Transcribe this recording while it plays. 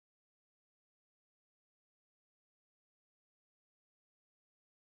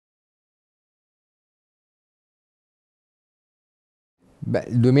Beh,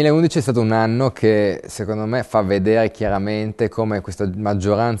 il 2011 è stato un anno che secondo me fa vedere chiaramente come questa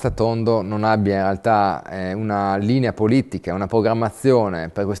maggioranza tondo non abbia in realtà una linea politica, una programmazione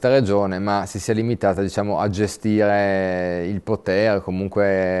per questa regione, ma si sia limitata, diciamo, a gestire il potere,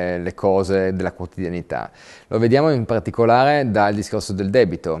 comunque le cose della quotidianità. Lo vediamo in particolare dal discorso del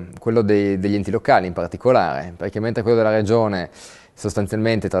debito, quello degli enti locali in particolare, perché mentre quello della regione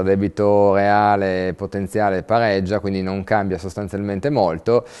sostanzialmente tra debito reale e potenziale pareggia, quindi non cambia sostanzialmente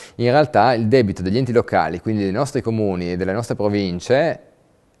molto, in realtà il debito degli enti locali, quindi dei nostri comuni e delle nostre province,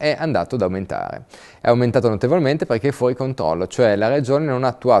 è andato ad aumentare. È aumentato notevolmente perché è fuori controllo, cioè la Regione non ha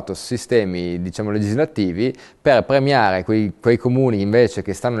attuato sistemi, diciamo, legislativi per premiare quei comuni invece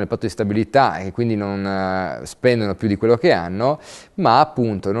che stanno nel patto di stabilità e che quindi non spendono più di quello che hanno, ma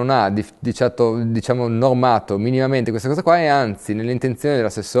appunto non ha diciamo, normato minimamente questa cosa qua e anzi nell'intenzione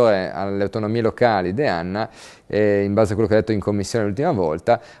dell'assessore alle autonomie locali De Anna, in base a quello che ha detto in commissione l'ultima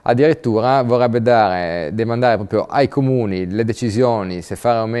volta, addirittura vorrebbe demandare proprio ai comuni le decisioni se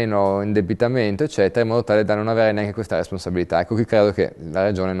fare o meno indebitamento, eccetera, in modo tale da non avere neanche questa responsabilità. Ecco, qui credo che la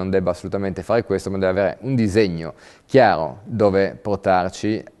Regione non debba assolutamente fare questo, ma deve avere un disegno chiaro dove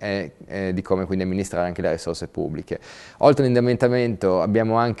portarci e di come quindi amministrare anche le risorse pubbliche. Oltre all'indebitamento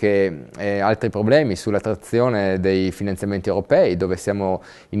abbiamo anche altri problemi sull'attrazione dei finanziamenti europei, dove siamo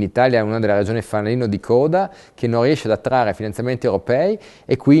in Italia una delle regioni fanalino di coda che non riesce ad attrarre finanziamenti europei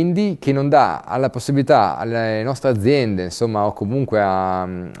e quindi che non dà alla possibilità alle nostre aziende, insomma, o comunque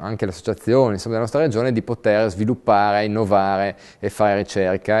anche alle associazioni, insomma, della nostra regione di poter sviluppare, innovare e fare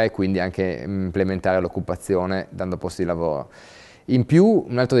ricerca e quindi anche implementare l'occupazione dando posti di lavoro. In più,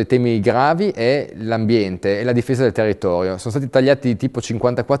 un altro dei temi gravi è l'ambiente e la difesa del territorio. Sono stati tagliati di tipo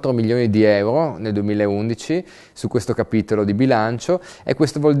 54 milioni di euro nel 2011 su questo capitolo di bilancio e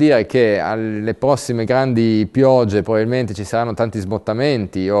questo vuol dire che alle prossime grandi piogge probabilmente ci saranno tanti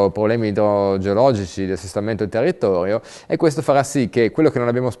smottamenti o problemi idrogeologici di assestamento del territorio e questo farà sì che quello che non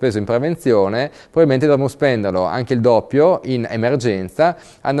abbiamo speso in prevenzione probabilmente dovremo spenderlo anche il doppio in emergenza,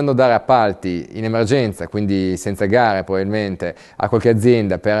 andando a dare appalti in emergenza, quindi senza gare probabilmente, a qualche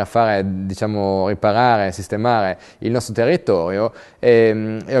azienda per fare, diciamo, riparare, sistemare il nostro territorio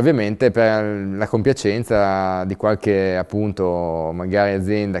e ovviamente per la compiacenza di qualche appunto magari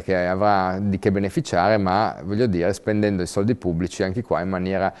azienda che avrà di che beneficiare, ma voglio dire spendendo i soldi pubblici anche qua in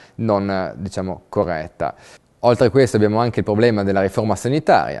maniera non, diciamo, corretta. Oltre a questo abbiamo anche il problema della riforma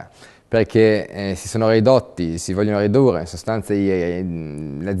sanitaria, perché si vogliono ridurre in sostanza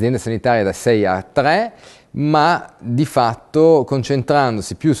le aziende sanitarie da 6 a 3, ma di fatto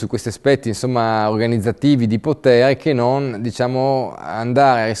concentrandosi più su questi aspetti, insomma, organizzativi di potere che non, diciamo,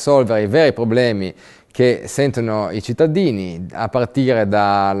 andare a risolvere i veri problemi che sentono i cittadini, a partire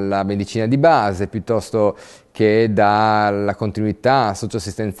dalla medicina di base piuttosto che dalla continuità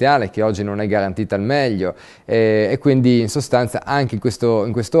socioassistenziale che oggi non è garantita al meglio e quindi in sostanza anche in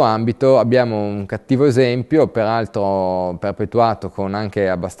questo ambito abbiamo un cattivo esempio, peraltro perpetuato con anche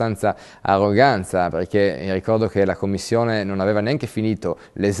abbastanza arroganza, perché ricordo che la Commissione non aveva neanche finito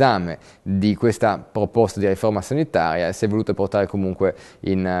l'esame di questa proposta di riforma sanitaria e si è voluto portare comunque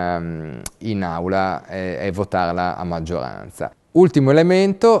in aula e votarla a maggioranza. Ultimo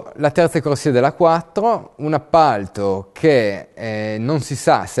elemento, la terza corsia della 4, un appalto che non si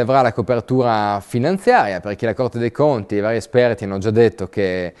sa se avrà la copertura finanziaria, perché la Corte dei Conti e i vari esperti hanno già detto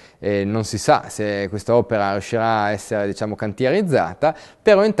che non si sa se questa opera riuscirà a essere, diciamo, cantierizzata,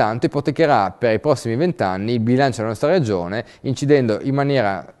 però intanto ipotecherà per i prossimi 20 anni il bilancio della nostra regione, incidendo in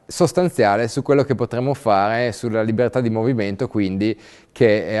maniera sostanziale su quello che potremo fare, sulla libertà di movimento quindi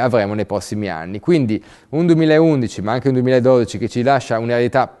che avremo nei prossimi anni. Quindi un 2011 ma anche un 2012 che ci lascia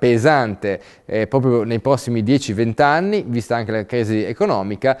un'eredità pesante proprio nei prossimi 10-20 anni, vista anche la crisi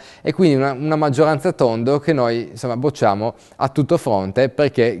economica, e quindi una maggioranza tondo che noi, insomma, bocciamo a tutto fronte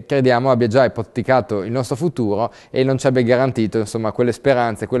perché crediamo abbia già ipotecato il nostro futuro e non ci abbia garantito, insomma, quelle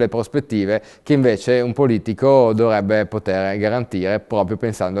speranze, quelle prospettive che invece un politico dovrebbe poter garantire proprio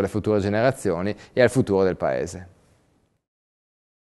pensando alle future generazioni e al futuro del Paese.